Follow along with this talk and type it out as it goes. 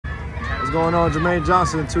going on? Jermaine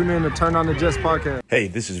Johnson. Tune in to Turn on the Jets podcast. Hey,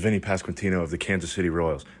 this is Vinny Pasquantino of the Kansas City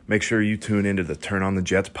Royals. Make sure you tune into the Turn on the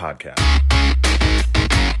Jets podcast.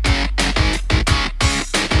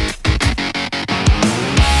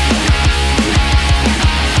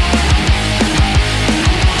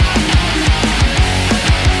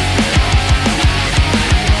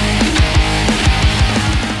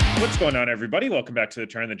 What's going on, everybody? Welcome back to the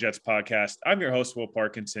Turn on the Jets podcast. I'm your host, Will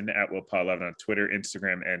Parkinson, at WillPaw11 on Twitter,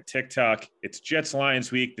 Instagram, and TikTok. It's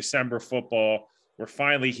Jets-Lions week, December football. We're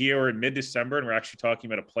finally here. We're in mid-December, and we're actually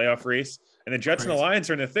talking about a playoff race. And the Jets and the Lions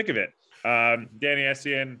are in the thick of it. Danny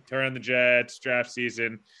Essien, Turn on the Jets, draft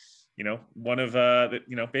season. One of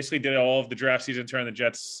basically did all of the draft season, Turn on the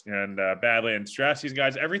Jets, and Badlands draft season,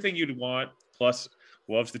 guys. Everything you'd want, plus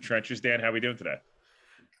loves the trenches. Dan, how are we doing today?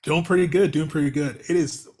 Doing pretty good. It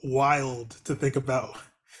is wild to think about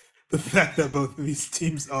the fact that both of these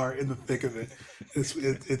teams are in the thick of it.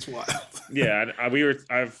 It's wild. Yeah, and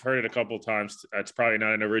I've heard it a couple of times. It's probably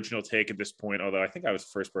not an original take at this point, although I think I was the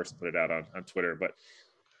first person to put it out on Twitter. But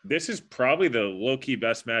this is probably the low-key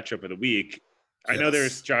best matchup of the week. Yes. I know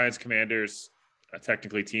there's Giants, Commanders,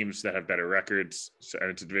 technically teams that have better records, and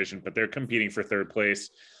it's a division, but they're competing for third place.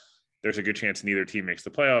 There's a good chance neither team makes the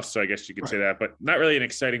playoffs, so I guess you could say that. But not really an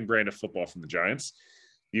exciting brand of football from the Giants.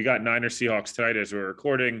 You got Niners Seahawks tonight as we're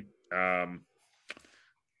recording. I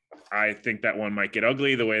think that one might get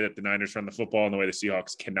ugly, the way that the Niners run the football and the way the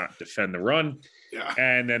Seahawks cannot defend the run. Yeah.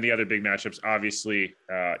 And then the other big matchups, obviously,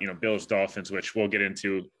 Bills, Dolphins, which we'll get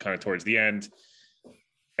into kind of towards the end.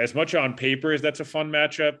 As much on paper as that's a fun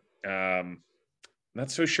matchup, not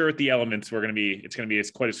so sure what the elements it's going to be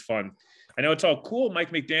quite as fun. I know it's all cool.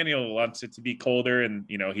 Mike McDaniel wants it to be colder, and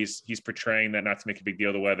he's portraying that not to make a big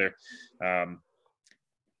deal of the weather.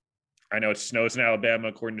 I know it snows in Alabama,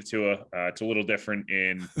 according to Tua. It's a little different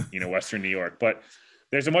in Western New York, but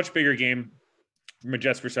there's a much bigger game from a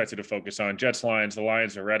Jets perspective to focus on. Jets Lions. The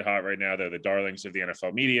Lions are red hot right now. They're the darlings of the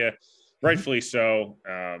NFL media, rightfully so.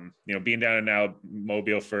 Being down in now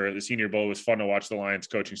Mobile for the Senior Bowl was fun to watch the Lions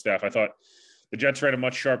coaching staff. I thought the Jets ran a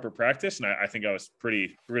much sharper practice, and I think I was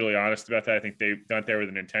pretty brutally honest about that. I think they went there with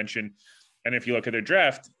an intention. And if you look at their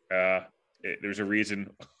draft, there's a reason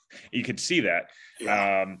you could see that.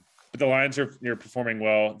 Yeah. But the Lions are performing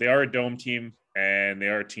well. They are a dome team, and they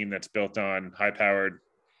are a team that's built on high-powered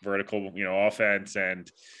vertical, offense, and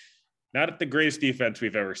not the greatest defense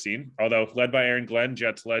we've ever seen, although led by Aaron Glenn,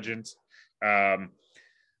 Jets legend.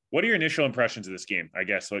 What are your initial impressions of this game? I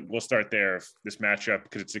guess we'll start there, of this matchup,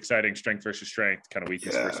 because it's exciting, strength versus strength, kind of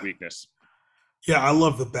weakness versus weakness. Yeah, I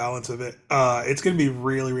love the balance of it. It's going to be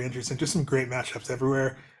really, really interesting. Just some great matchups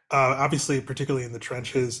everywhere. Obviously, particularly in the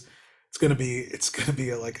trenches, it's going to be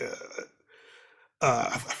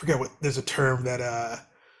I forget what, there's a term that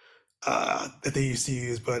they used to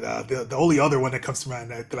use, but the only other one that comes to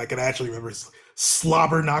mind that I can actually remember is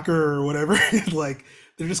slobber knocker or whatever. Like,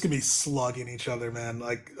 they're just gonna be slugging each other, man.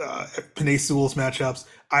 Like Penei Sewell's matchups.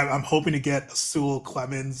 I'm hoping to get a Sewell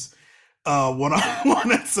Clemens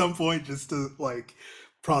one-on-one at some point, just to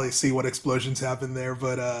probably see what explosions happen there.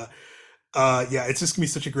 But yeah, it's just gonna be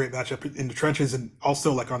such a great matchup in the trenches, and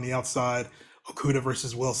also on the outside, Okudah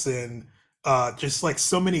versus Wilson. Just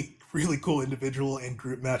so many really cool individual and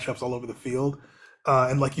group matchups all over the field.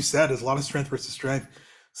 And like you said, there's a lot of strength versus strength.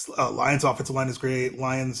 Lions offensive line is great.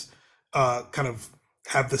 Lions kind of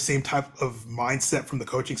have the same type of mindset from the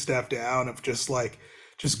coaching staff down of just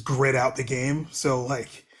grit out the game. So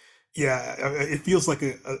yeah, it feels like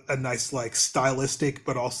a nice stylistic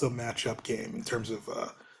but also matchup game in terms of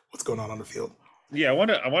what's going on the field. Yeah, I want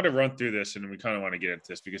to run through this, and we kind of want to get into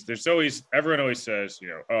this because everyone always says,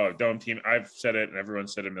 dome team. I've said it, and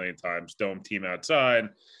everyone's said it a million times. Dome team outside,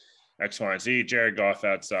 X, Y, and Z. Jared Goff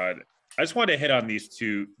outside. I just wanted to hit on three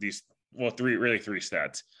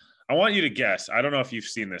stats. I want you to guess. I don't know if you've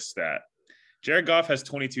seen this stat. Jared Goff has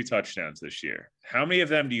 22 touchdowns this year. How many of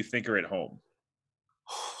them do you think are at home?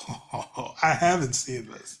 I haven't seen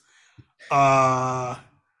this.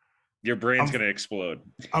 Your brain's going to explode.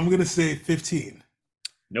 I'm going to say 15.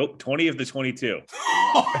 Nope, 20 of the 22.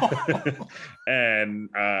 And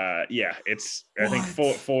yeah, I think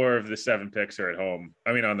four of the 7 picks are at home.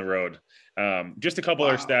 I mean, on the road. Just a couple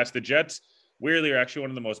other stats. The Jets weirdly are actually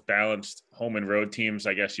one of the most balanced home and road teams.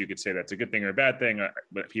 I guess you could say that's a good thing or a bad thing,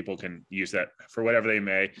 but people can use that for whatever they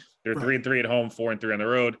may. They're 3-3 at home, 4-3 on the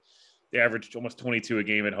road. They averaged almost 22 a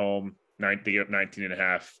game at home. They give up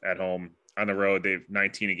 19.5 at home. On the road, they've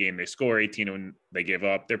 19 a game. They score 18 when they give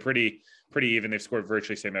up. They're pretty even. They've scored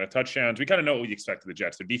virtually the same amount of touchdowns. We kind of know what we expect of the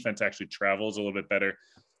Jets. Their defense actually travels a little bit better,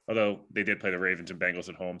 although they did play the Ravens and Bengals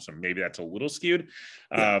at home, so maybe that's a little skewed.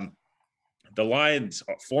 The Lions,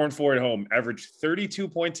 4-4 at home, averaged 32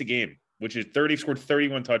 points a game, which is scored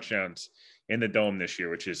 31 touchdowns in the Dome this year,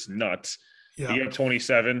 which is nuts. Yeah. They got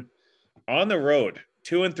 27. On the road,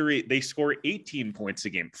 2-3, they score 18 points a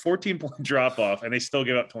game, 14-point drop off, and they still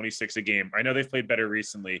give up 26 a game. I know they've played better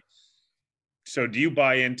recently. So do you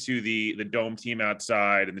buy into the Dome team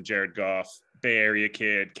outside and the Jared Goff, Bay Area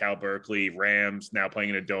kid, Cal Berkeley, Rams now playing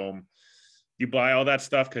in a Dome? You buy all that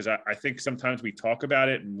stuff? Because I think sometimes we talk about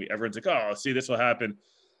it and everyone's like, oh, see, this will happen.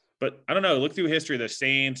 But I don't know. Look through history, the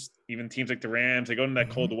Saints, even teams like the Rams, they go into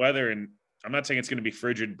that cold weather. And I'm not saying it's going to be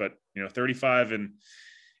frigid, but 35 in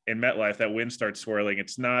MetLife, that wind starts swirling.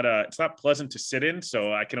 It's not pleasant to sit in.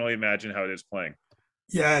 So I can only imagine how it is playing.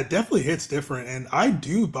 Yeah, it definitely hits different, and I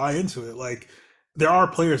do buy into it. Like, there are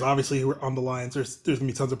players obviously who are on the Lions. There's gonna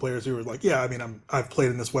be tons of players who are like, yeah, I mean, I've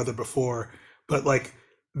played in this weather before, but like,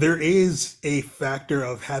 there is a factor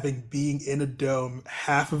of being in a dome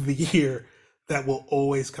half of the year that will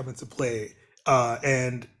always come into play,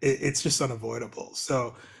 and it's just unavoidable.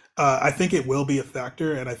 So I think it will be a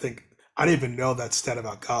factor, and I think I didn't even know that stat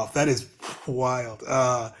about Goff. That is wild.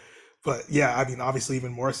 But yeah, I mean, obviously,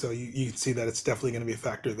 even more so, you can see that it's definitely going to be a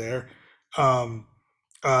factor there.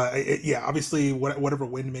 Yeah, obviously, whatever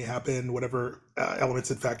wind may happen, whatever elements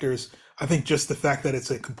and factors, I think just the fact that it's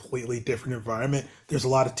a completely different environment. There's a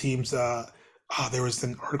lot of teams. There was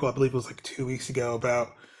an article, I believe it was like 2 weeks ago,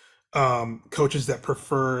 about coaches that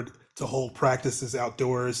preferred to hold practices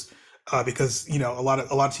outdoors because a lot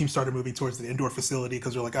of teams started moving towards the indoor facility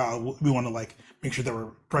because they're like, we want to like make sure that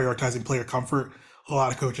we're prioritizing player comfort. A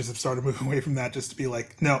lot of coaches have started moving away from that just to be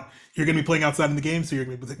like, no, you're going to be playing outside in the game, so you're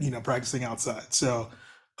going to be practicing outside. So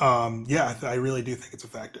yeah, I really do think it's a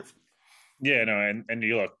factor. Yeah, no, and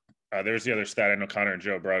you look, there's the other stat. I know Connor and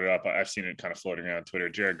Joe brought it up. I've seen it kind of floating around Twitter.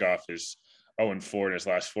 Jared Goff is 0-4 in his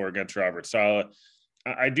last 4 against Robert Saleh.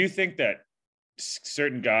 I do think that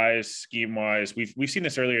certain guys, scheme-wise, we've seen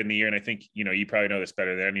this earlier in the year, and I think you probably know this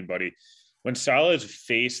better than anybody. When Saleh's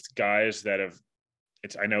faced guys that have,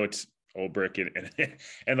 I know it's Ulbrich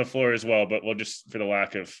and the floor as well, but we'll just, for the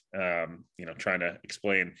lack of trying to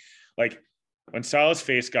explain, like when Saleh's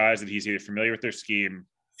faced guys that he's either familiar with their scheme,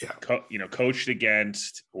 coached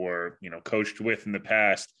against or coached with in the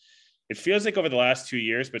past, it feels like over the last 2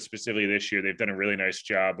 years, but specifically this year, they've done a really nice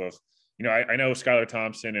job of I know Skylar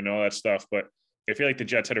Thompson and all that stuff, but I feel like the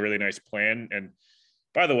Jets had a really nice plan. And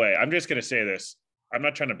by the way, I'm just going to say this, I'm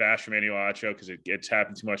not trying to bash Emmanuel Acho because it's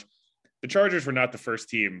happened too much. The Chargers were not the first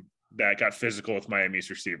team that got physical with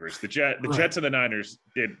Miami's receivers. The Jets and the Niners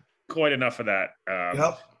did quite enough of that.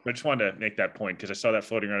 I just wanted to make that point because I saw that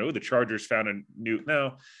floating around. Oh, the Chargers found a new.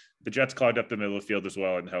 No, the Jets clogged up the middle of the field as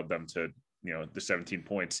well and held them to the 17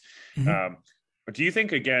 points. But do you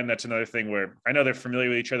think, again, that's another thing where I know they're familiar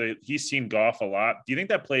with each other. He's seen Goff a lot. Do you think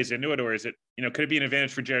that plays into it, or is it could it be an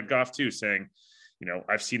advantage for Jared Goff too, saying,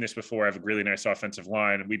 I've seen this before. I have a really nice offensive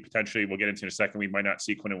line. We potentially, we'll get into in a second, we might not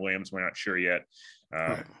see Quinnen Williams. We're not sure yet.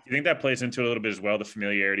 Do you think that plays into it a little bit as well, the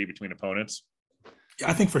familiarity between opponents? Yeah,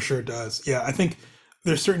 I think for sure it does. Yeah, I think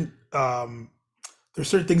there's certain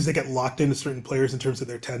things that get locked into certain players in terms of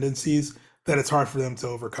their tendencies that it's hard for them to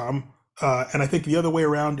overcome. And I think the other way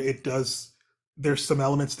around, it does. There's some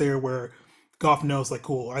elements there where Goff knows, like,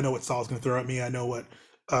 cool, I know what Saleh's going to throw at me. I know what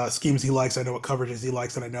schemes he likes. I know what coverages he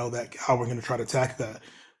likes, and I know that how we're going to try to attack that.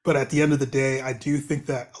 But at the end of the day, I do think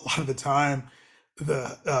that a lot of the time,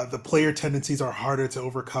 the player tendencies are harder to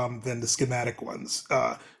overcome than the schematic ones,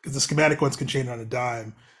 because the schematic ones can change on a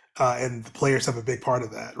dime, and the players have a big part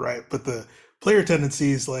of that, right? But the player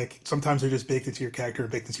tendencies, like, sometimes they're just baked into your character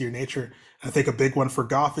and baked into your nature. And I think a big one for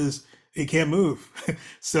Goff is he can't move.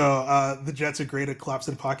 So the Jets are great at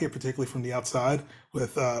collapsing pocket, particularly from the outside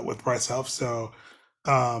with Bryce Huff. So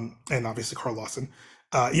and obviously Carl Lawson.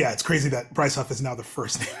 Yeah, it's crazy that Bryce Huff is now the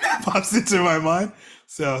first name that pops into my mind.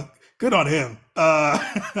 So good on him.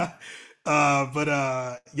 But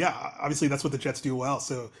yeah, obviously that's what the Jets do well.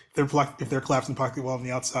 So if they're collapsing pocket well on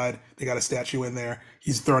the outside, they got a statue in there.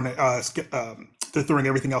 He's throwing they're throwing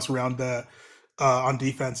everything else around on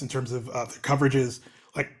defense in terms of their coverages.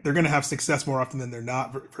 Like, they're going to have success more often than they're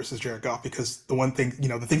not versus Jared Goff, because the one thing,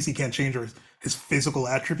 the things he can't change are his physical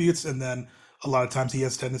attributes. And then a lot of times he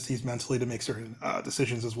has tendencies mentally to make certain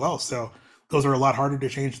decisions as well. So those are a lot harder to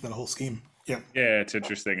change than a whole scheme. Yeah. Yeah. It's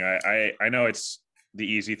interesting. I know it's the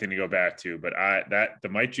easy thing to go back to, but the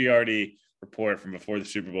Mike Giardi report from before the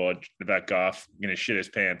Super Bowl about Goff going to shit his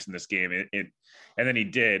pants in this game. And then he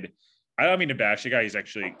did. I don't mean to bash the guy. He's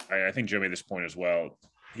actually, I think Joe made this point as well.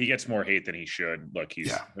 He gets more hate than he should. Look,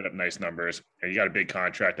 he's put up nice numbers. He got a big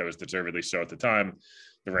contract that was deservedly so at the time.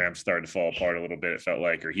 the Rams started to fall apart a little bit. It felt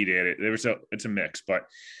like, or he did it. It's a mix, but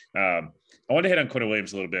I want to hit on Quinnen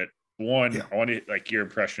Williams a little bit. One, I wanted like your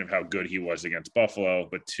impression of how good he was against Buffalo,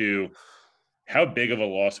 but two, how big of a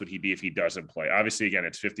loss would he be if he doesn't play? Obviously, again,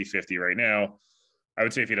 it's 50-50 right now. I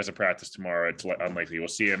would say if he doesn't practice tomorrow, it's unlikely we'll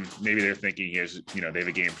see him. Maybe they're thinking they have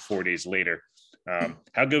a game 4 days later.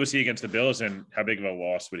 How good was he against the Bills, and how big of a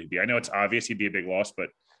loss would he be? I know it's obvious he'd be a big loss, but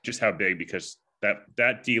just how big, because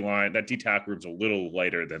that D line, that D tackle room's a little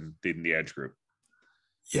lighter than the edge group.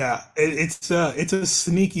 Yeah, it's a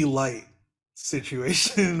sneaky light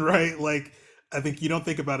situation, right? Like, I think you don't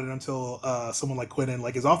think about it until someone like Quinnen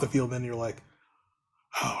like is off the field, then you're like,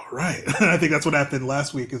 oh, right. I think that's what happened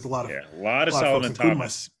last week. Is a lot of Solomon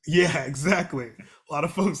Thomas. Yeah, exactly. A lot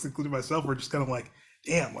of folks, including myself, were just kind of like,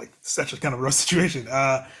 damn, like such a kind of rough situation.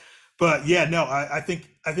 But yeah, no, I think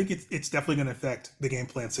it's definitely going to affect the game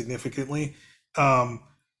plan significantly.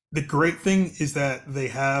 The great thing is that they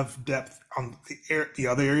have depth on the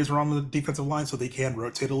other areas around the defensive line, so they can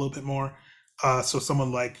rotate a little bit more. So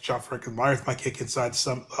someone like John Franklin Myers might kick inside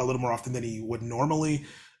a little more often than he would normally.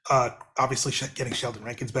 Obviously, getting Sheldon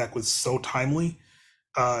Rankins back was so timely.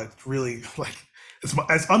 Really, like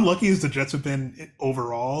as unlucky as the Jets have been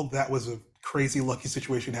overall, that was a crazy lucky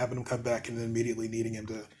situation having him come back and then immediately needing him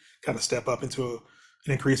to kind of step up into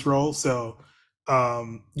an increased role. So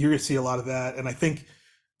you're going to see a lot of that, and I think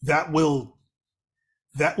that will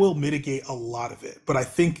mitigate a lot of it. But I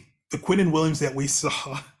think the Quinnen Williams that we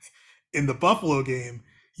saw in the Buffalo game,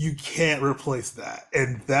 you can't replace that,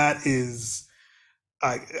 and that is.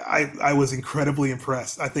 I was incredibly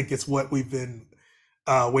impressed. I think it's what we've been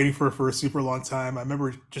waiting for a super long time. I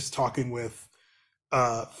remember just talking with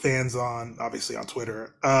fans obviously on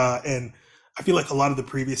Twitter, and I feel like a lot of the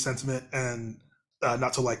previous sentiment, and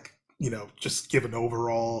not to like just give an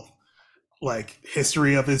overall like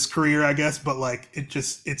history of his career, I guess, but like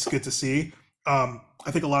it's good to see. I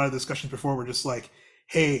think a lot of the discussions before were just like,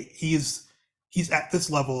 hey, he's at this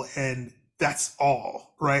level and that's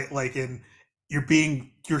all, right? Like, and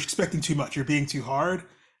you're expecting too much. You're being too hard.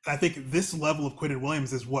 And I think this level of Quinnen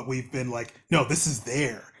Williams is what we've been like, no, this is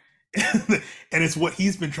there. And it's what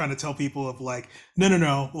he's been trying to tell people of like,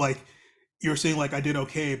 no. Like you're saying like, I did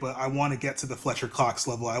okay, but I want to get to the Fletcher Cox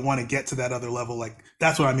level. I want to get to that other level. Like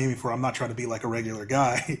that's what I'm aiming for. I'm not trying to be like a regular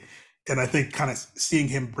guy. And I think kind of seeing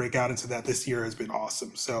him break out into that this year has been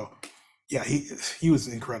awesome. So yeah, he was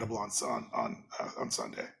incredible on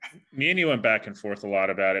Sunday. Me and you went back and forth a lot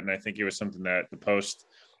about it, and I think it was something that the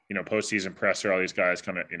postseason presser, all these guys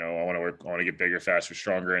kind of, I want to get bigger, faster,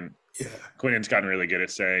 stronger, and Quinnen's gotten really good at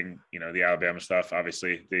saying, the Alabama stuff.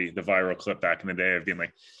 Obviously, the viral clip back in the day of being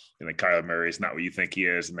like Kyler Murray is not what you think he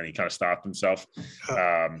is, and then he kind of stopped himself.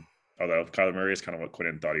 Although Kyler Murray is kind of what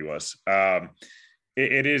Quinnen thought he was.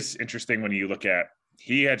 It is interesting when you look at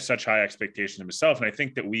he had such high expectations of himself, and I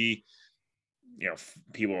think that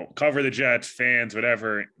people cover the Jets, fans,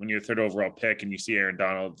 whatever, when you're the third overall pick and you see Aaron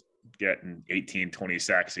Donald getting 18, 20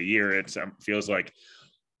 sacks a year, it feels like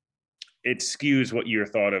it skews what you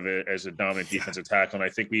thought of it as a dominant defensive tackle. And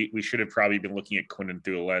I think we should have probably been looking at Quinnen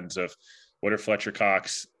through a lens of what are Fletcher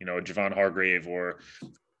Cox, Javon Hargrave, or,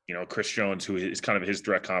 Chris Jones, who is kind of his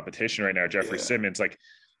direct competition right now, Jeffrey Simmons, like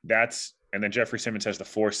that's, and then Jeffrey Simmons has the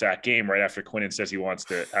 4-sack game right after Quinnen says he wants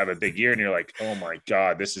to have a big year. And you're like, oh my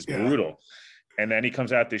God, this is brutal. And then he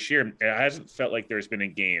comes out this year, and it hasn't felt like there's been a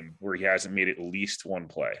game where he hasn't made at least one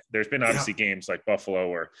play. There's been obviously games like Buffalo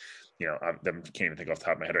where, I can't even think off the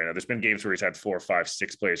top of my head right now. There's been games where he's had 4, 5,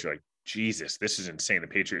 6 plays. You're like, Jesus, this is insane. The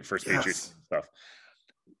Patriots stuff.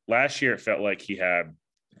 Last year, it felt like he had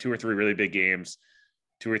 2 or 3 really big games,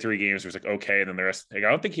 2 or 3 games where it was like, okay. And then the rest, like, I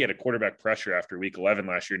don't think he had a quarterback pressure after week 11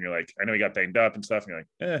 last year. And you're like, I know he got banged up and stuff. And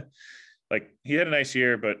you're like, like he had a nice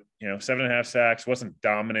year, but 7.5 sacks, wasn't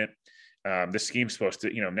dominant. The scheme's supposed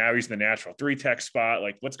to, now he's in the natural 3-tech spot.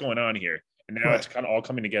 Like, what's going on here? And now it's kind of all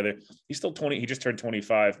coming together. He's still 20. He just turned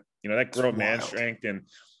 25. That grown man strength, and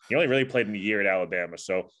he only really played in a year at Alabama.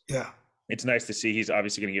 So it's nice to see he's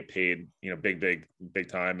obviously going to get paid, big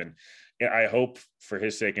time. And I hope for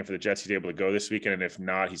his sake and for the Jets, he's able to go this weekend. And if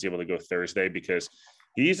not, he's able to go Thursday, because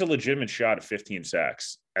he's a legitimate shot at 15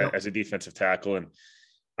 sacks as a defensive tackle. And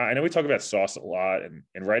I know we talk about Sauce a lot, and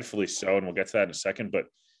rightfully so, and we'll get to that in a second, but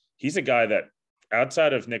he's a guy that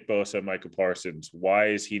outside of Nick Bosa, Michael Parsons, why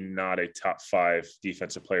is he not a top 5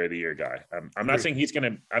 defensive player of the year guy? I'm not saying he's going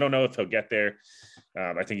to, I don't know if he'll get there.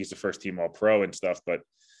 I think he's the first team All-Pro and stuff, but.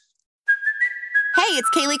 Hey, It's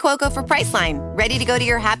Kaylee Cuoco for Priceline. Ready to go to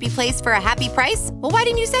your happy place for a happy price? Well, why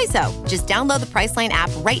didn't you say so? Just download the Priceline app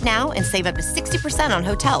right now and save up to 60% on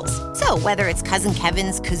hotels. So whether it's Cousin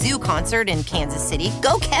Kevin's Kazoo Concert in Kansas City,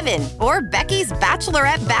 go Kevin, or Becky's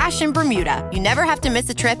Bachelorette Bash in Bermuda, you never have to miss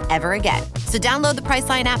a trip ever again. So download the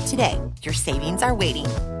Priceline app today. Your savings are waiting.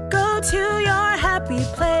 Go to your happy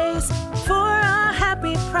place for a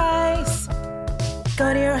happy price.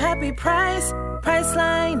 Go to your happy price,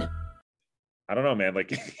 Priceline. I don't know, man.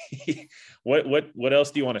 Like, what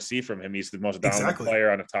else do you want to see from him? He's the most dominant player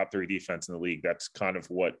on a top 3 defense in the league. That's kind of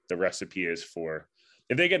what the recipe is for.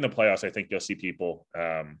 If they get in the playoffs, I think you'll see people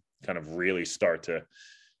kind of really start to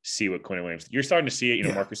see what Quinnen Williams. You're starting to see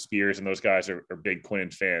it. Marcus Spears and those guys are big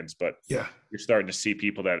Quinnen fans, but you're starting to see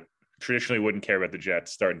people that traditionally wouldn't care about the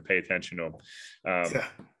Jets starting to pay attention to them. I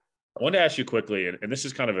wanted to ask you quickly, and this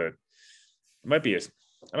is kind of I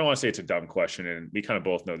don't want to say it's a dumb question, and we kind of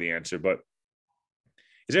both know the answer, but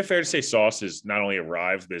is it fair to say Sauce is not only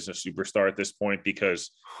arrived as a superstar at this point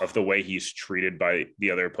because of the way he's treated by the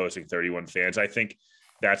other opposing 31 fans? I think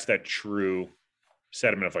that's that true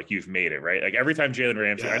sentiment of like, you've made it, right? Like every time Jalen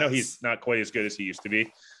Ramsey, I know he's not quite as good as he used to be,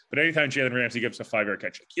 but anytime Jalen Ramsey gives a 5-yard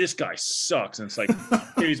catch, like, this guy sucks. And it's like,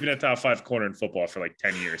 dude, he's been a top 5 corner in football for like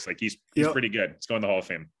 10 years. Like he's pretty good. He's going to the Hall of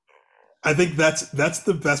Fame. I think that's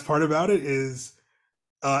the best part about it is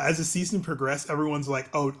as the season progressed, everyone's like,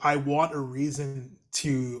 oh, I want a reason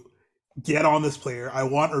to get on this player. I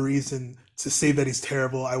want a reason to say that he's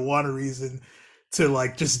terrible. I want a reason to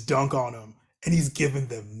like just dunk on him. And he's given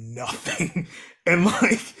them nothing. And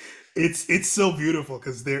like, it's so beautiful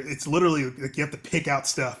because it's literally like you have to pick out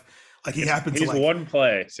stuff. Like he happened to like one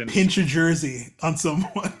play since pinch a jersey on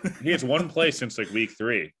someone. He has one play since like week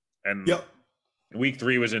 3. And week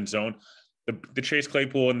 3 was in zone. The Chase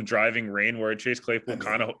Claypool in the driving rain where Chase Claypool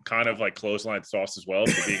kind of like clothesline Sauce as well,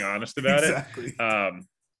 for being honest about it. I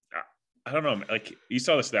don't know. Like you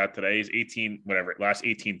saw the stat today. He's 18, last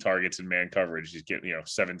 18 targets in man coverage. He's getting,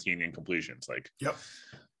 17 incompletions. Like,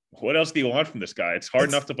 what else do you want from this guy? It's hard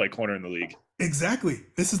enough to play corner in the league. Exactly.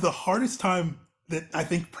 This is the hardest time that I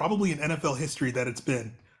think probably in NFL history that it's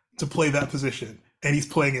been to play that position. And he's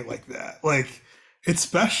playing it like that. Like it's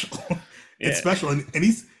special. It's special. And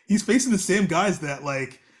he's facing the same guys that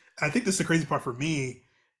like, I think this is the crazy part for me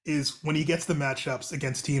is when he gets the matchups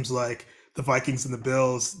against teams like the Vikings and the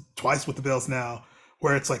Bills, twice with the Bills now,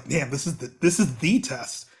 where it's like, damn, this is the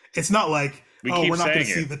test. It's not like, we're not going to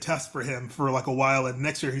see the test for him for like a while, and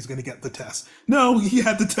next year he's going to get the test. No, he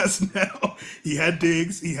had the test now. He had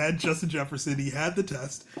Diggs, he had Justin Jefferson, he had the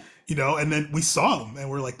test, and then we saw him, and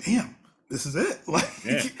we're like, damn, this is it. Like, he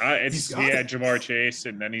had Jamar Chase,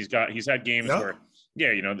 and then he's had games where,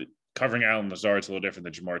 covering Allen Lazard's a little different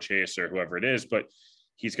than Jamar Chase or whoever it is, but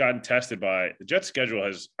he's gotten tested by the Jets schedule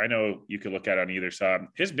I know you could look at on either side.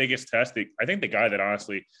 His biggest test, I think the guy that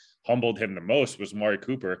honestly humbled him the most was Amari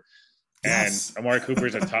Cooper. Yes. And Amari Cooper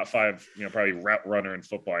is a top 5, probably route runner in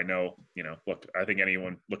football. I know, look, I think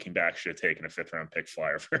anyone looking back should have taken a 5th round pick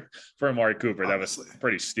flyer for Amari Cooper. Honestly. That was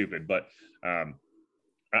pretty stupid. But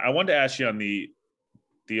I wanted to ask you on the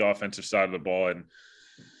offensive side of the ball, and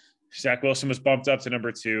Zach Wilson was bumped up to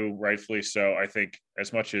number 2, rightfully so. I think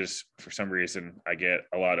as much as for some reason I get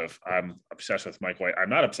a lot of I'm obsessed with Mike White. I'm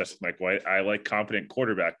not obsessed with Mike White. I like competent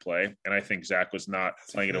quarterback play, and I think Zach was not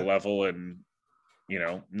playing at a level and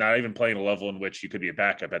not even playing a level in which you could be a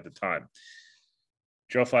backup at the time.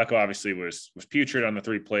 Joe Flacco obviously was putrid on the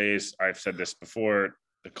 3 plays. I've said this before,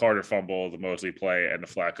 the Carter fumble, the Mosley play, and the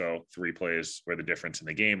Flacco 3 plays were the difference in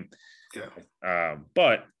the game. Yeah.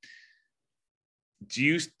 But do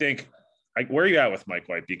you think where are you at with Mike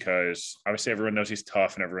White? Because obviously everyone knows he's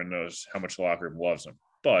tough and everyone knows how much the locker room loves him.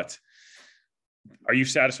 But are you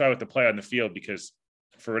satisfied with the play on the field? Because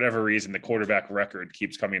for whatever reason, the quarterback record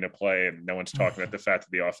keeps coming into play, and no one's talking about the fact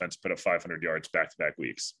that the offense put up 500 yards back-to-back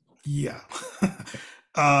weeks. Yeah.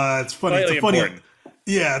 It's funny.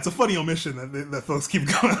 It's a funny omission that folks keep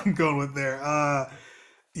going with there.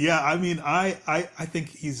 I mean, I think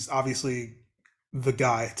he's obviously the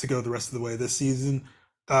guy to go the rest of the way this season.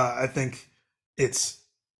 I think it's,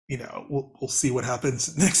 we'll see what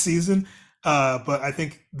happens next season. But I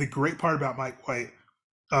think the great part about Mike White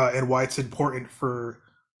and why it's important for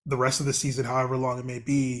the rest of the season, however long it may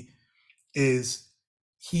be, is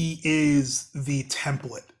he is the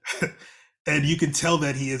template. And you can tell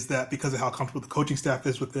that he is that because of how comfortable the coaching staff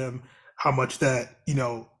is with him, how much that,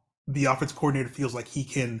 the offensive coordinator feels like he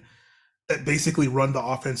can basically run the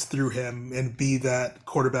offense through him and be that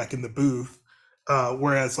quarterback in the booth.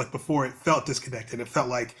 Whereas like before it felt disconnected. It felt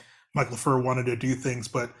like Mike LaFleur wanted to do things,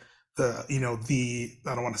 but I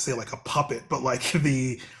don't want to say like a puppet, but like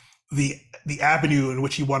the the avenue in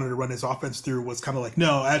which he wanted to run his offense through was kind of like,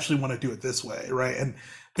 no, I actually want to do it this way, right? And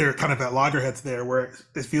they're kind of at loggerheads there, where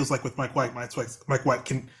it feels like with Mike White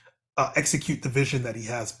can execute the vision that he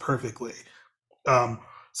has perfectly.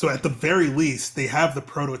 So at the very least, they have the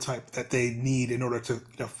prototype that they need in order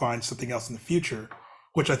to find something else in the future,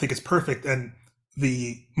 which I think is perfect. And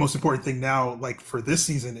the most important thing now, like for this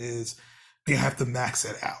season, is they have to max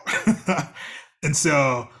it out. And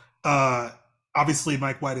so obviously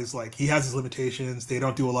Mike White is like, he has his limitations. They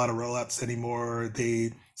don't do a lot of rollouts anymore.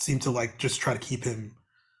 They seem to like just try to keep him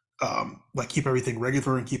keep everything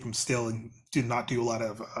regular and keep him still, and not do a lot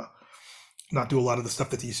of the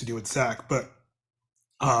stuff that they used to do with Zach. But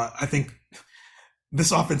I think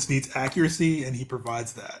this offense needs accuracy, and he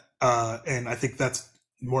provides that. And I think that's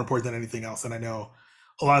more important than anything else. And I know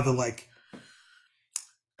a lot of the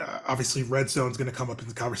obviously red zone is going to come up in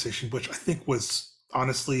the conversation, which I think was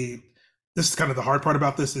honestly, this is kind of the hard part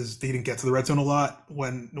about this, is they didn't get to the red zone a lot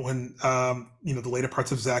when the later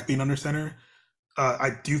parts of Zach being under center.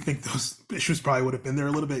 I do think those issues probably would have been there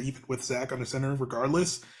a little bit, even with Zach under center,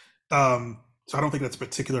 regardless. So I don't think that's a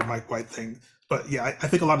particular Mike White thing. But yeah, I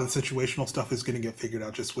think a lot of the situational stuff is going to get figured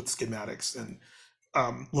out just with schematics, and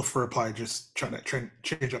LaFleur probably just trying to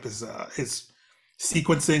change up his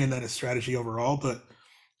sequencing and then his strategy overall. But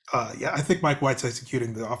yeah, I think Mike White's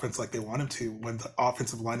executing the offense like they want him to when the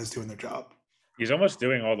offensive line is doing their job. He's almost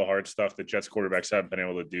doing all the hard stuff that Jets quarterbacks haven't been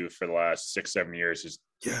able to do for the last 6-7 years, is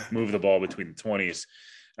move the ball between the 20s.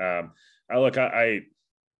 I know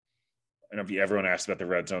everyone asked about the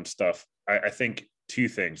red zone stuff. I think two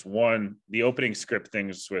things. One, the opening script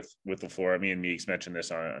things with LaFleur. Me and Meeks mentioned this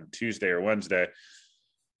on Tuesday or Wednesday.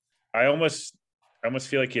 I almost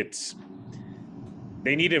feel like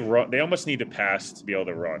they need to run. They almost need to pass to be able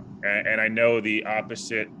to run. And I know the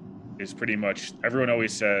opposite is pretty much, everyone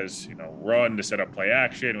always says, run to set up play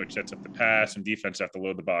action, which sets up the pass, and defense have to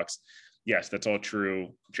load the box. Yes, that's all true.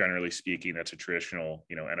 Generally speaking, that's a traditional,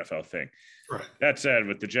 NFL thing. Right. That said,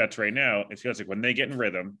 with the Jets right now, it feels like when they get in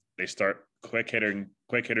rhythm, they start quick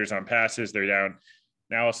hitters on passes. They're down.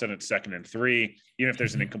 Now all of a sudden it's 2nd and 3. Even if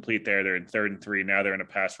there's an incomplete there, they're in 3rd and 3. Now they're in a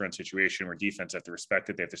pass run situation where defense have to respect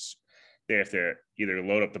it. They have to either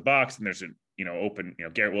load up the box, and there's open,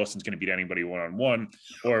 Garrett Wilson's going to beat anybody one-on-one,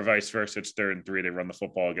 or vice versa. It's 3rd and 3. They run the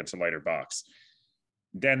football against a lighter box.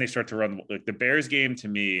 Then they start to run, like the Bears game. To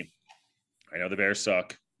me, I know the Bears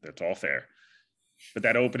suck. That's all fair. But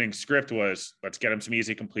that opening script was, let's get them some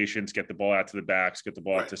easy completions, get the ball out to the backs, get the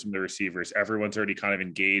ball out to some of the receivers. Everyone's already kind of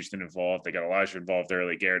engaged and involved. They got Elijah involved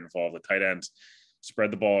early, Garrett involved, the tight ends,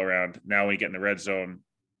 spread the ball around. Now when you get in the red zone,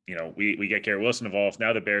 we get Garrett Wilson involved.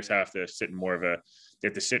 Now the Bears have to sit in they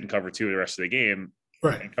have to sit in cover 2 the rest of the game,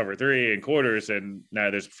 right, and cover 3 and quarters. And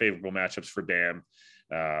now there's favorable matchups for Bam,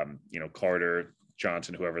 Carter,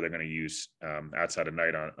 Johnson, whoever they're going to use outside of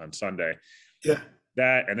night on Sunday. Yeah.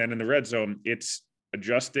 That, and then in the red zone, it's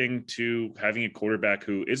adjusting to having a quarterback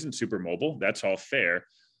who isn't super mobile. That's all fair.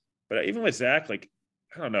 But even with Zach, I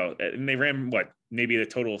don't know. And they ran maybe the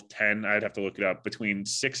total of 10. I'd have to look it up, between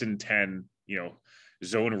 6 and 10,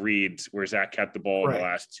 zone reads where Zach kept the ball in the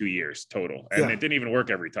last 2 years total. And it didn't even work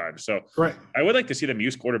every time. So I would like to see them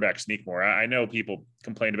use quarterback sneak more. I know people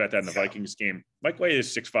complained about that in the Vikings game. Mike White is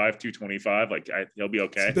 6'5", 225. He'll be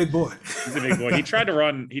okay. He's a big boy. He's a big boy. He tried to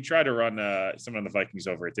run someone on the Vikings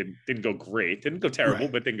over. It didn't go great. Didn't go terrible,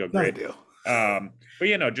 but didn't go great.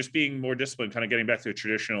 But just being more disciplined, kind of getting back to a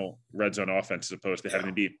traditional red zone offense as opposed to having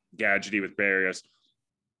to be gadgety with Berrios.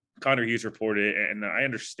 Connor Hughes reported, and I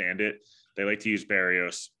understand it, they like to use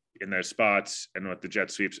Berrios in those spots and with the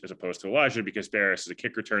jet sweeps as opposed to Elijah, because Berrios is a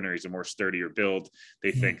kick returner. He's a more sturdier build.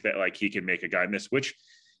 They think that he can make a guy miss, which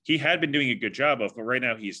he had been doing a good job of, but right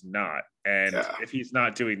now he's not. And if he's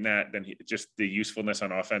not doing that, then just the usefulness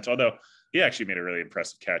on offense, although he actually made a really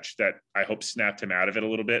impressive catch that I hope snapped him out of it a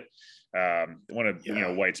little bit. One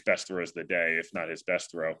of White's best throws of the day, if not his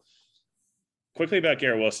best throw. Quickly about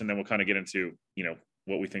Garrett Wilson, then we'll kind of get into,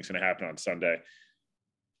 what we think is going to happen on Sunday.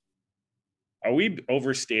 Are we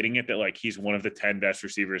overstating it that he's one of the 10 best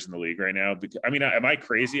receivers in the league right now? Am I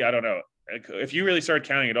crazy? I don't know. If you really start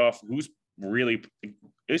counting it off, who's really,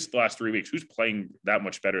 this the last 3 weeks, who's playing that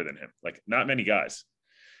much better than him? Not many guys.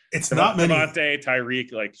 It's not many. Devontae,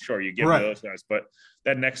 Tyreek, sure, you give those guys, but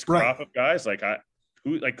that next crop of guys,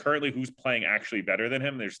 currently who's playing actually better than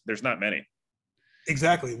him? There's not many.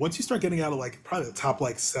 Exactly. Once you start getting out of probably the top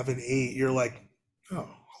 7, 8, you're oh,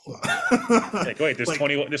 hold on. Wait, this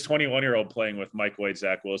 21-year-old playing with Mike White,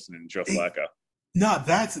 Zach Wilson, and Joe Flacco. No,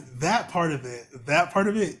 that's that part of it. That part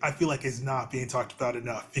of it, I feel is not being talked about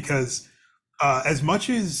enough, because as much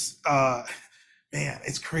as, man,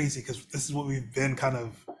 it's crazy, because this is what we've been kind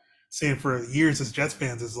of saying for years as Jets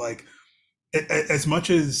fans is like, as much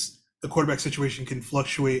as the quarterback situation can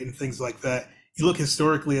fluctuate and things like that, you look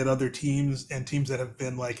historically at other teams and teams that have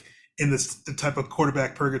been like in the type of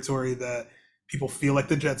quarterback purgatory that people feel like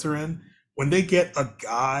the Jets are in. When they get a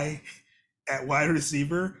guy at wide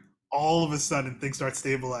receiver, all of a sudden things start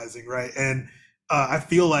stabilizing, right? And I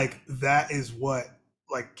feel like that is what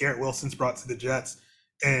like Garrett Wilson's brought to the Jets,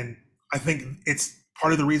 and I think it's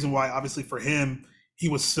part of the reason why, obviously for him, he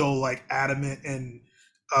was so like adamant and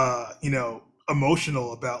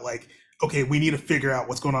emotional about like, okay, we need to figure out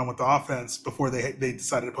what's going on with the offense before they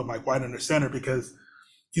decided to put Mike White under center, because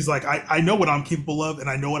he's like, I know what I'm capable of and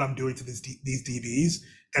I know what I'm doing to these DBs,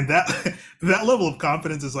 and that that level of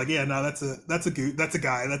confidence is like, yeah, no, that's a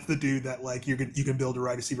guy, that's the dude that like you can build a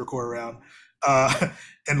wide receiver core around,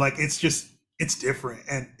 and like it's different,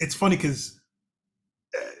 and it's funny because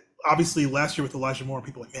obviously last year with Elijah Moore,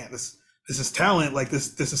 people were like, man, this is talent, like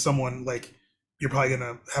this is someone like you're probably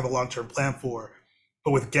gonna have a long-term plan for.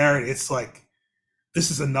 But with Garrett, it's like this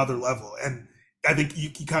is another level, and I think you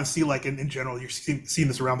kind of see like in general, you're seeing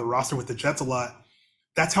this around the roster with the Jets a lot.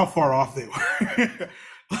 That's how far off they were.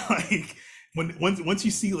 Like once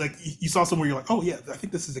you see like you saw somewhere, you're like, oh yeah, I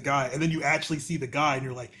think this is a guy, and then you actually see the guy, and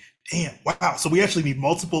you're like, damn, wow. So we actually need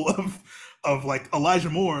multiple of like Elijah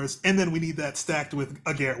Moore's, and then we need that stacked with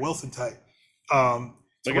a Garrett Wilson type.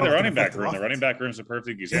 Look at the running back room. The running back room is a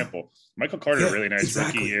perfect example. Yeah. Michael Carter, really nice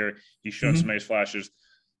rookie year. He's shown some nice flashes.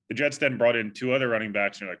 The Jets then brought in 2 other running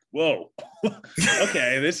backs, and you're like, whoa,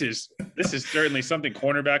 okay, this is certainly something.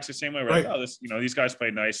 Cornerbacks the same way. We're like, oh, this, these guys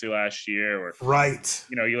played nicely last year. Or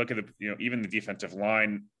you look at the, even the defensive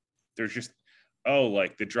line. There's just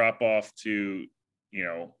like the drop off to, I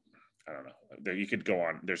don't know. You could go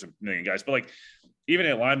on. There's a million guys, but like even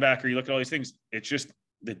at linebacker, you look at all these things. It's just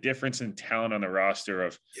the difference in talent on the roster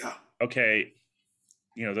of, okay,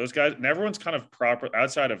 those guys, and everyone's kind of proper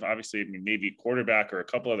outside of obviously maybe quarterback or a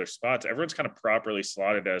couple other spots. Everyone's kind of properly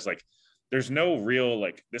slotted as like, there's no real,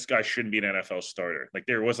 like, this guy shouldn't be an NFL starter. Like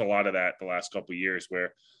there was a lot of that the last couple of years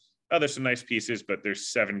where, there's some nice pieces, but there's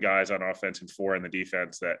 7 guys on offense and 4 in the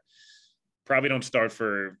defense that probably don't start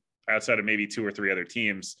for outside of maybe 2 or 3 other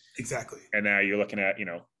teams. Exactly. And now you're looking at,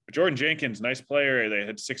 Jordan Jenkins, nice player. They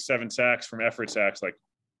had 6-7 sacks from effort sacks. Like,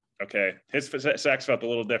 okay, his sacks felt a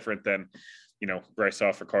little different than, Bryce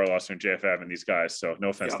Hoff or Carl Lawson and JFF and these guys. So no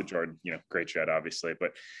offense to Jordan, great jet, obviously.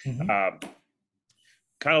 But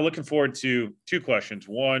kind of looking forward to 2 questions.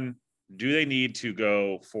 One, do they need to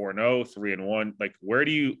go 4-0, 3-1? Like, where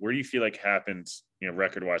do you feel like happens,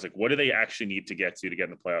 record wise? Like, what do they actually need to get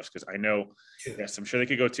in the playoffs? Because I know, yes, I'm sure they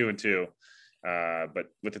could go 2-2. But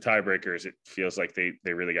with the tiebreakers, it feels like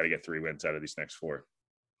they really got to get 3 wins out of these next 4.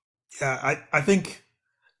 Yeah,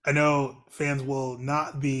 I know fans will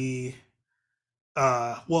not be.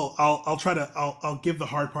 Well, I'll give the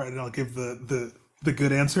hard part and I'll give the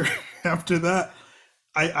good answer after that.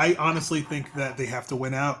 I honestly think that they have to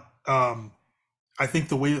win out. I think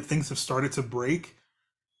the way that things have started to break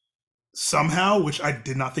somehow, which I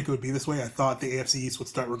did not think it would be this way. I thought the AFC East would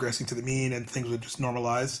start regressing to the mean and things would just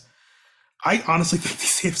normalize. I honestly think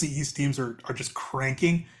these AFC East teams are just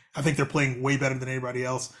cranking. I think they're playing way better than anybody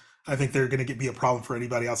else. I think they're going to be a problem for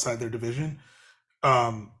anybody outside their division.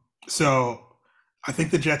 So I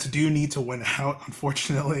think the Jets do need to win out,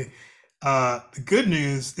 unfortunately. The good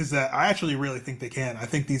news is that I actually really think they can. I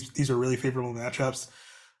think these are really favorable matchups.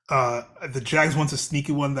 The Jags one's a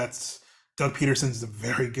sneaky one. That's Doug Peterson's a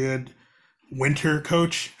very good winter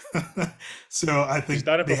coach. So I think he's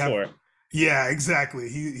done it before. Yeah, exactly.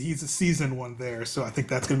 He's a seasoned one there. So I think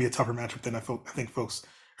that's going to be a tougher matchup than I think folks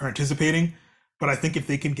are anticipating. But I think if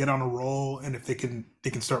they can get on a roll and if they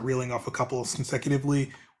can start reeling off a couple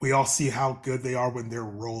consecutively, we all see how good they are when they're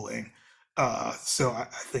rolling. So I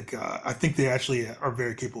think they actually are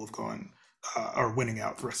very capable of going or winning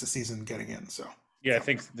out the rest of the season and getting in. So yeah, I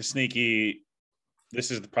think the sneaky. This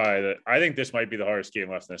is I think this might be the hardest game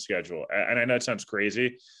left in the schedule. And I know it sounds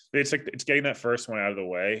crazy, but it's getting that first one out of the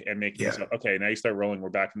way and making it so, okay, now you start rolling. We're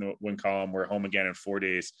back in the win column. We're home again in 4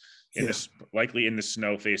 days likely in the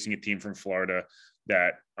snow, facing a team from Florida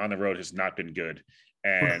that on the road has not been good.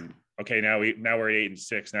 And okay, now we're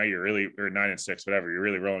 8-6. Now you're really, or 9-6, whatever. You're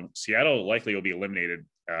really rolling. Seattle likely will be eliminated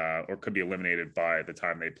or could be eliminated by the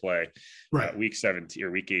time they play week 17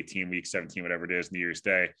 or week 18, week 17, whatever it is, New Year's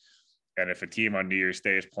Day. And if a team on New Year's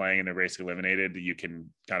Day is playing and they're basically eliminated, you can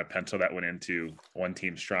kind of pencil that one into one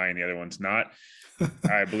team's trying, the other one's not.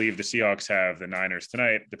 I believe the Seahawks have the Niners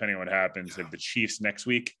tonight, depending on what happens. They have the Chiefs next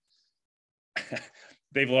week.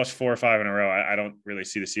 They've lost 4 or 5 in a row. I don't really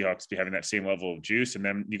see the Seahawks be having that same level of juice. And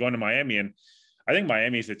then you go into Miami, and I think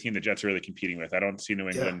Miami is the team the Jets are really competing with. I don't see New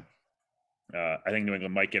England I think New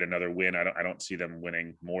England might get another win. I don't see them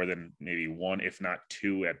winning more than maybe one, if not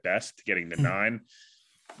two at best, getting to 9.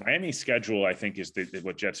 Miami's schedule, I think, is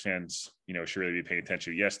what Jets fans, should really be paying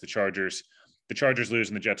attention to. Yes, the Chargers lose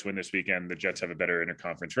and the Jets win this weekend. The Jets have a better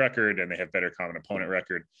interconference record and they have better common opponent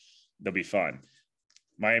record. They'll be fine.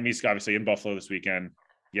 Miami's obviously in Buffalo this weekend.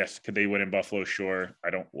 Yes, could they win in Buffalo? Sure. I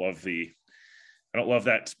don't love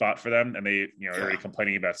that spot for them, and they, are already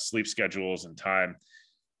complaining about sleep schedules and time.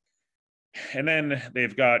 And then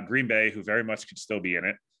they've got Green Bay, who very much could still be in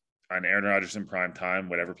it. On Aaron Rodgers in prime time,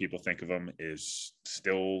 whatever people think of him, is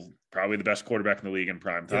still probably the best quarterback in the league in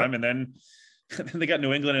prime time. And then they got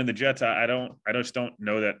New England and the Jets. I just don't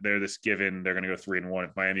know that they're this given. They're going to go 3-1.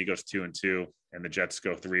 If Miami goes 2-2 and the Jets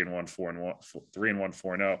go 3-1, 4-1, 3-1,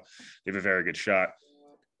 4-0, they have a very good shot.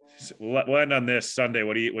 So we'll end on this Sunday.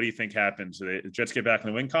 What do you think happens? Do the Jets get back in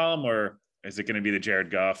the win column, or is it going to be the Jared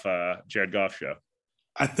Goff show?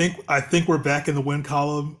 I think we're back in the win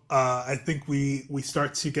column. I think we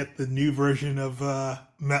start to get the new version of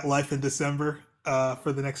MetLife in December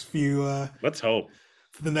for the next few. Let's hope.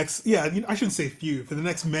 For the next, I shouldn't say few. For the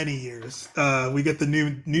next many years, we get the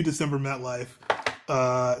new December MetLife.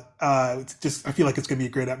 I feel like it's going to be a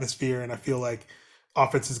great atmosphere, and I feel like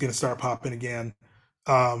offense is going to start popping again.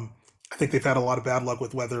 I think they've had a lot of bad luck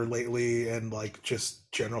with weather lately, and like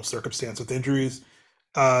just general circumstance with injuries.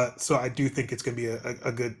 So I do think it's going to be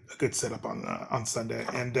a good setup on Sunday,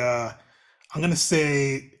 and I'm going to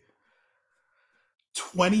say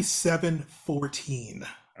 27-14.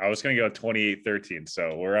 I was going to go 28-13,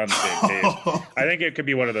 so we're on the same page. I think it could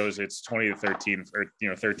be one of those. It's 20-13, or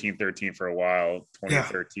 13-13 for a while.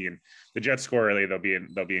 20-13. The Jets score early; they'll be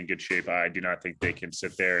in good shape. I do not think they can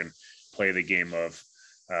sit there and play the game of,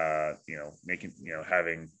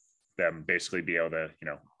 having them basically be able to,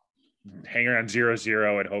 hang around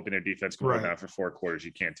 0-0 and hoping their defense can hold down for 4 quarters.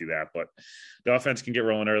 You can't do that, but the offense can get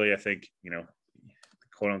rolling early. I think,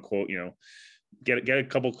 quote unquote, get a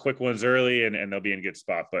couple quick ones early and they'll be in a good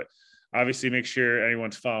spot. But obviously make sure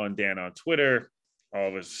anyone's following Dan on Twitter, all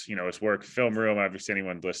of his, his work, Film Room. Obviously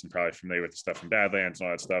anyone listening probably familiar with the stuff in Badlands and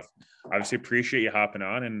all that stuff. Obviously appreciate you hopping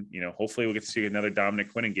on, and, hopefully we'll get to see another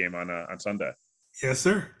Dominic Quinton game on Sunday. Yes,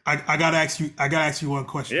 sir. I gotta ask you one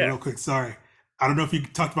question real quick. Sorry. I don't know if you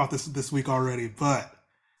talked about this week already, but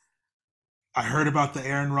I heard about the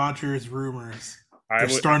Aaron Rodgers rumors. They're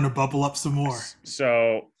starting to bubble up some more.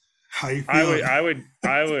 So how you feeling? I would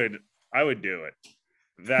do it.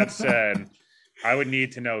 That said, I would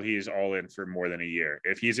need to know he's all in for more than a year.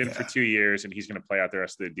 If he's in for 2 years and he's going to play out the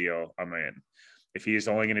rest of the deal, I'm in. If he's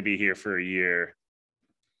only going to be here for a year,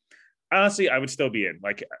 honestly, I would still be in.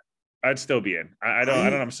 Like, I'd still be in. I don't.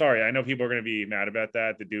 I'm sorry. I know people are going to be mad about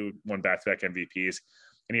that. The dude won back-to-back MVPs,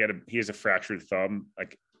 and he has a fractured thumb.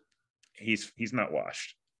 Like, he's not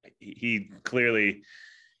washed. He clearly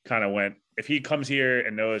kind of went. If he comes here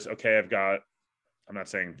and knows, okay, I'm not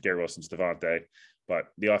saying Garrett Wilson's Devontae, but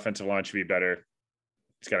the offensive line should be better.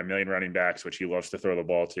 He's got 1 million running backs, which he loves to throw the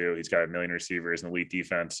ball to. He's got 1 million receivers, an elite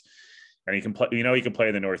defense, and he can play. He can play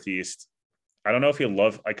in the Northeast. I don't know if he'll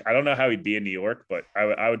I don't know how he'd be in New York, but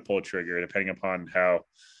I would pull a trigger depending upon how,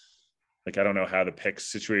 I don't know how the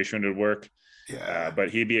picks situation would work. Yeah.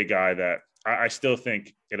 But he'd be a guy that I still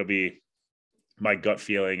think it'll be my gut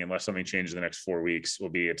feeling, unless something changes in the next 4 weeks,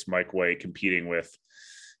 it's Mike White competing with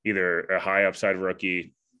either a high upside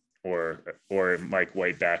rookie or Mike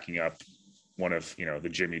White backing up one of, the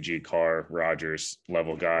Jimmy G, Carr, Rodgers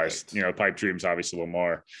level guys. Right. Pipe dreams, obviously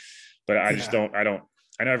Lamar, but I just don't.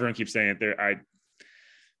 I know everyone keeps saying it there. I'd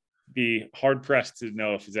be hard pressed to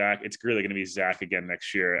know if it's really going to be Zach again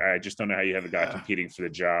next year. I just don't know how you have a guy competing for the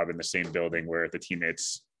job in the same building where the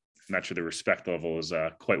teammates, I'm not sure the respect level is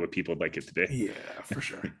quite what people would like it to be. Yeah, for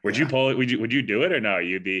sure. Would you pull it? Would you do it, or no?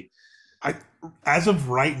 You'd be. As of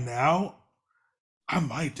right now, I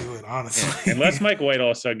might do it, honestly. Unless Mike White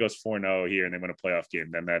all of a sudden goes 4-0 here and they win a playoff game,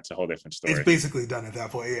 then that's a whole different story. It's basically done at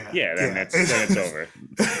that point, yeah. Yeah, then it's over.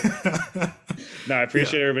 No, I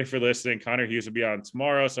appreciate everybody for listening. Connor Hughes will be on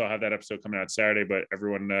tomorrow, so I'll have that episode coming out Saturday. But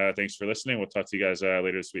everyone, thanks for listening. We'll talk to you guys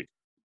later this week.